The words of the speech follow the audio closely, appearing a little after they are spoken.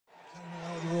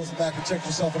rules in the back. Protect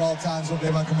yourself at all times.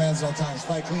 Obey my commands at all times.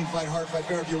 Fight clean, fight hard, fight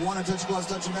fair. If you want to touch gloves,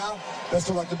 touch them now. Best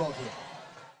of luck to both of you.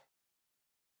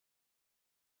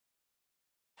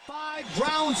 5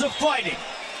 rounds of fighting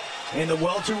in the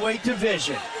welterweight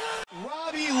division.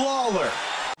 Robbie Lawler,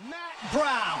 Matt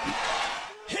Brown.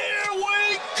 Here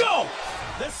we go!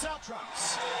 The South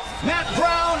Trunks. Matt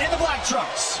Brown in the black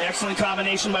trunks. Excellent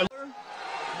combination by Lawler.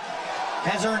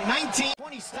 Has earned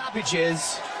 20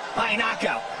 stoppages by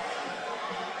knockout.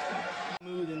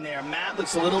 Smooth in there. Matt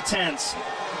looks a little tense.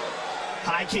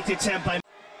 High kick attempt by.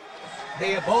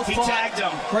 They have both fought. Tagged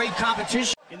him. Great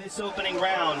competition In this opening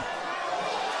round.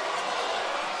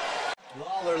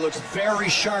 Lawler looks very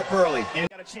sharp early. And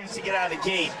got a chance to get out of the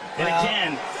gate. And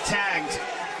again, tagged.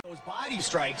 Those body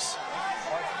strikes.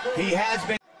 He has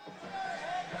been.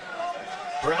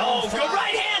 Brown. Oh, good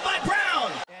right hand by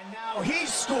Brown. And now he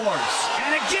scores.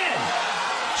 And again,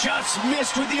 just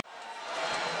missed with the.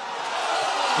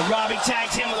 And Robbie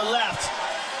tagged him with a left.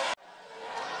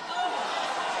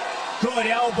 Good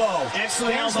elbow.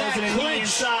 Excellent elbows and a knee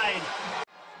inside.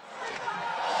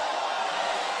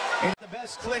 It's the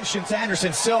best clinch since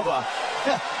Anderson Silva.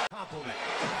 Compliment.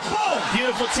 Boom!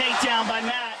 Beautiful takedown by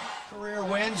Matt. Career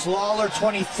wins. Lawler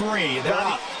 23.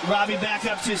 Robbie back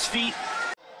up to his feet.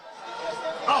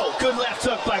 Oh, good left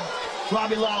hook by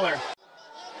Robbie Lawler.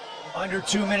 Under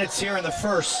 2 minutes here in the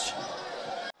first.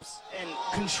 And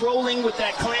controlling with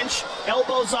that clinch.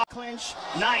 Elbows off clinch.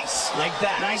 Nice. Like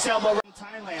that. Nice elbow in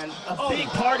Thailand. A big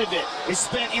part of it is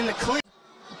spent in the clinch.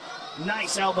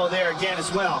 Nice elbow there again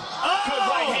as well. Oh! Good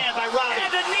right hand by Robbie.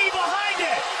 And the knee behind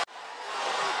it.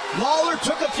 Lawler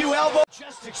took a few elbows.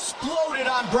 Just exploded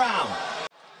on Brown.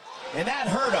 And that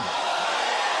hurt him.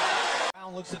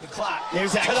 Brown looks at the clock.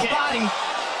 There's that to kick. The body.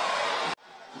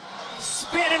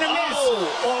 Spin and a miss.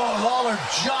 Oh, Lawler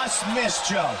just missed,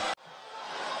 Joe.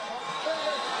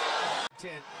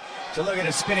 To look at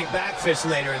a spinning back fist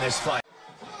later in this fight.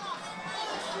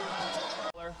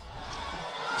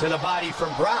 To the body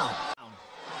from Brown.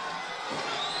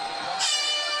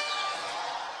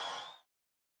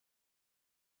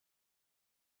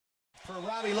 For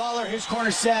Robbie Lawler, his corner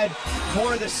said,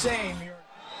 more of the same.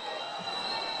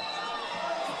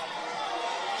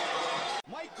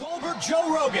 Mike Goldberg,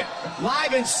 Joe Rogan,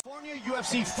 live in California,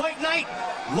 UFC Fight Night,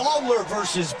 Lawler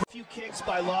versus. A few kicks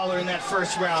by Lawler in that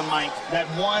first round, Mike. That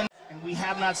one, and we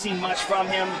have not seen much from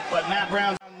him, but Matt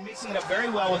Brown's mixing it up very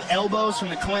well with elbows from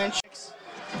the clinch.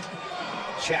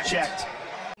 Checked.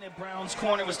 What Brown's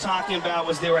corner was talking about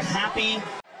was they were happy.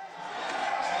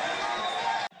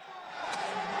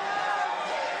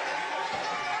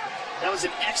 That was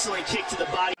an excellent kick to the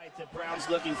body that Brown's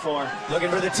looking for. Looking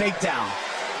for the takedown.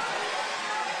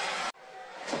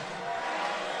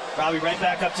 Robbie right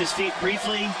back up to his feet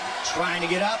briefly. Trying to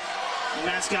get up. And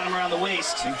Matt's got him around the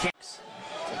waist. And kicks.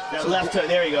 That left hook,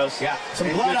 there he goes. Yeah, some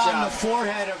blood on the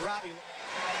forehead of Robbie.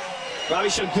 Robbie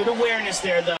showed good awareness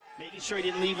there, though. Making sure he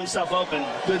didn't leave himself open.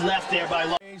 Good left there by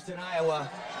Lawler. Raised in Iowa,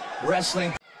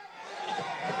 wrestling.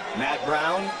 Matt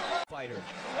Brown, fighter.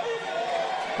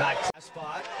 Got class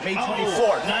spot, May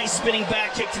 24th. Nice spinning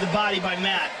back kick to the body by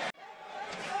Matt.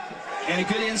 And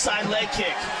a good inside leg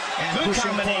kick. And good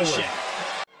combination.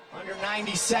 Forward. Under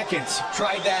 90 seconds,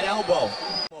 tried that elbow.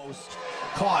 Almost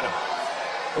caught him.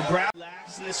 Well, Brown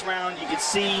relaxed in this round. You can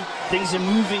see things are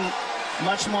moving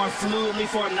much more fluidly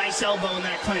for him. Nice elbow in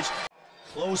that clinch.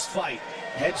 Close fight.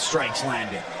 Head strikes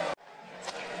landed.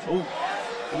 Ooh.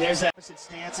 And there's that opposite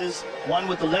stances. One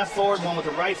with the left forward, one with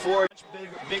the right forward. Much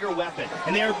bigger weapon.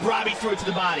 And there, Robbie threw it to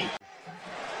the body.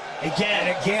 Again.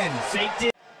 And again. Faked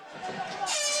it.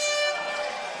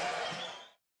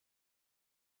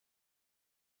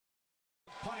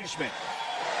 Punishment.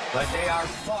 But they are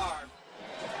far.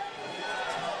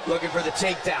 Looking for the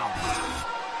takedown.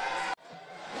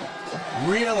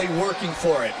 Really working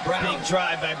for it. Brown. Big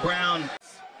drive by Brown.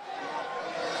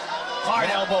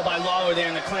 Hard elbow by Lawler there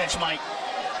in the clinch, Mike.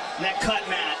 And that cut,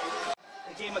 Matt.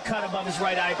 It gave him a cut above his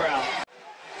right eyebrow.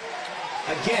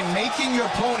 Again, making your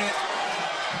opponent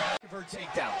for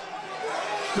takedown.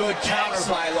 Good counter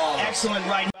by Lawler. Excellent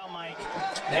right. Well, Mike.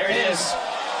 There it is.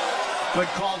 Good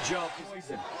call, Joe.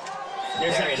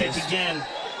 There's that kick again.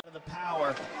 The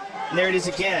power. And there it is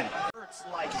again. Hurts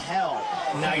like hell.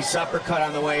 Nice uppercut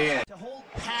on the way in. To hold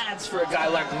pads for a guy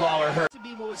like Lawler hurt. To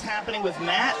be what was happening with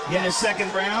Matt in the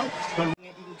second round, but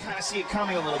you can kind of see it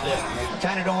coming a little bit.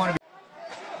 Kind of don't want to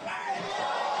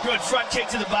be. Good front kick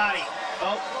to the body.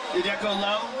 Oh, did that go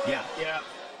low? Yeah. Yeah.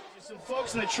 There's some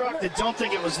folks in the truck that don't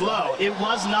think it was low. It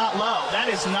was not low. That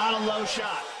is not a low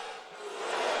shot.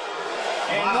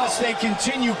 Unless they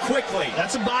continue quickly.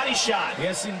 That's a body shot.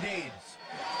 Yes, indeed.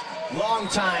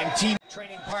 longtime team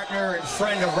training partner and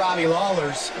friend of Robbie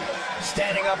Lawler's,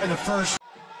 standing up in the first.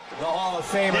 The Hall of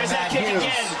Famer. There's that kick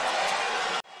again.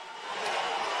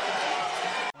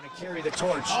 Want to carry the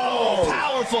torch. Oh,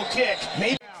 powerful kick.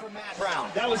 Maybe from Matt Brown.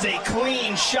 That was a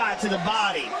clean shot to the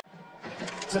body.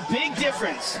 It's a big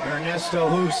difference. Ernesto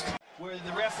Hoost. Where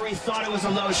the referee thought it was a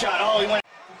low shot. Oh, he went.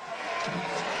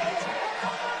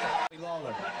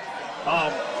 Lawler. Oh,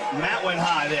 Matt went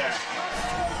high there.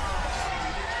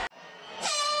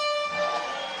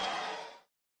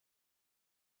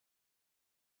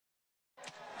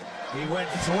 He went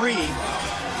 3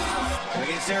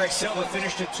 against Eric Silva,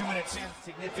 finished at 2 minutes in.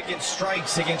 Significant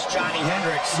strikes against Johny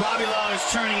Hendricks. Robbie Lawler's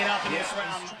turning it up in this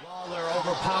round. Lawler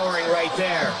overpowering right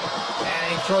there,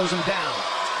 and he throws him down.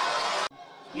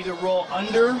 Either roll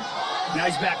under, now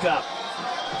he's back up.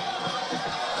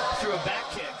 Threw a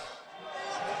back kick.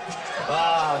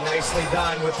 Ah, nicely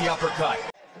done with the uppercut.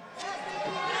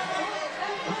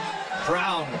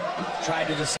 Brown tried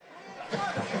to decide.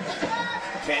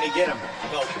 Can he get him?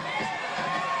 Nope.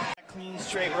 Clean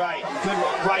straight right. Good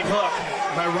right hook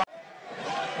by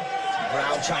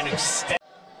Brown trying to extend.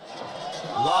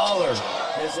 Lawler.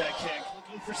 There's that kick.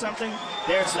 Looking for something?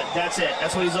 There's it. That's it.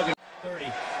 That's what he's looking for.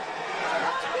 30.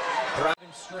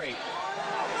 Driving straight.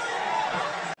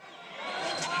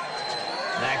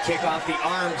 That kick off the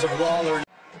arms of Lawler.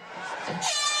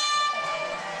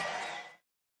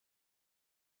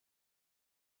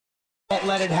 Don't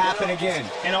let it happen again.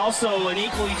 And also an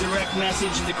equally direct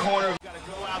message in the corner. You got to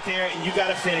go out there and you got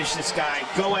to finish this guy.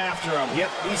 Go after him.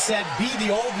 Yep, he said, be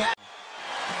the old man.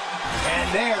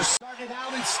 And there, started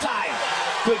out in style.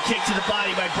 Good kick to the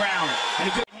body by Brown. And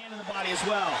a good hand to the body as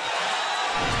well.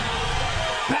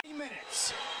 30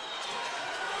 minutes.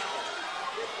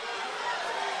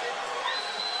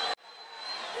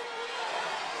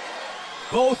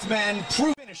 Both men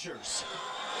prove finishers.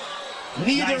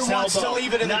 Neither Nice wants elbow. to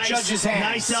leave it in the judge's hands.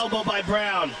 Nice elbow by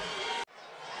Brown.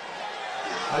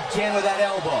 Again with that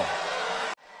elbow.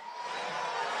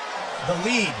 The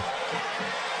lead.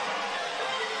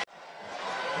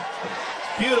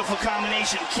 Beautiful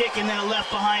combination. Kick and then a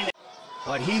left behind it.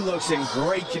 But he looks in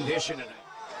great condition tonight.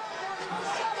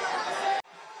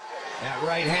 That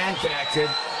right hand connected.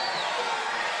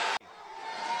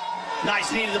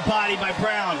 Nice knee to the body by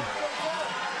Brown.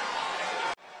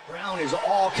 Brown is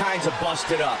all kinds of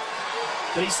busted up.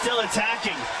 But he's still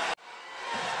attacking.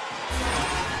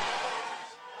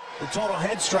 The total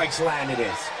head strikes landed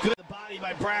is. Good to the body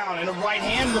by Brown and a right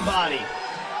hand to the body.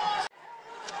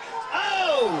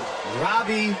 Oh!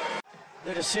 Robbie,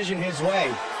 the decision his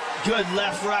way. Good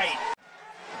left, right.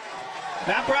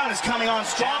 Matt Brown is coming on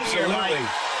strong here, Mike.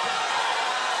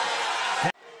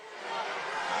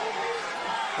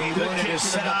 He wanted to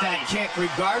set up that kick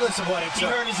regardless of what it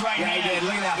took. He hurt his right hand. Yeah, he did.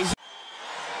 Look at that.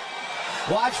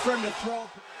 Watch for him to throw.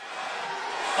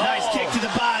 Nice kick to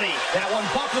the body. That one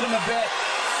buckled him a bit.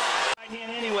 Right hand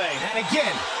anyway. And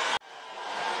again.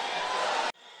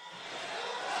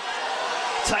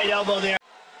 Tight elbow there.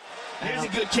 Here's a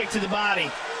good kick to the body.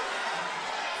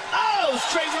 Oh,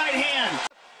 straight right hand.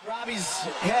 Robbie's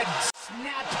head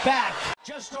snapped back.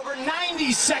 Just over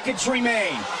 90 seconds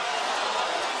remain.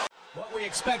 What we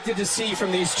expected to see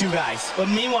from these two guys. But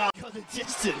meanwhile, go the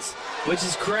distance, which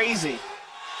is crazy.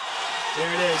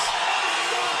 There it is.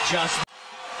 Just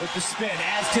with the spin,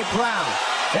 as did Brown.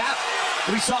 That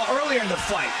we saw earlier in the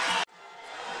fight.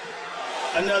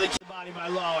 Another kick to the body by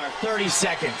Lawler. 30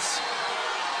 seconds.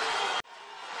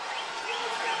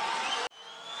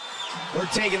 We're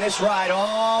taking this ride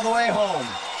all the way home.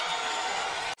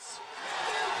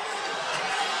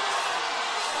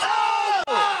 Oh,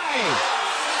 my!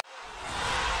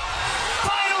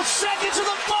 Final seconds of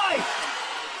the fight!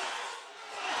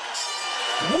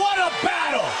 What a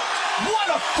battle! What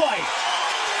a fight!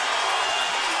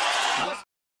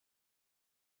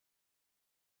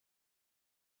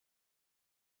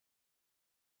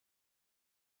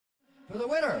 For the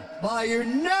winner, by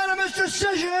unanimous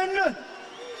decision,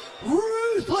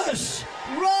 Ruthless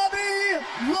Robbie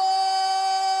Lawler!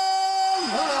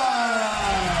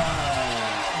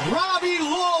 Robbie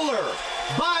Lawler,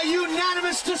 by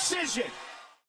unanimous decision.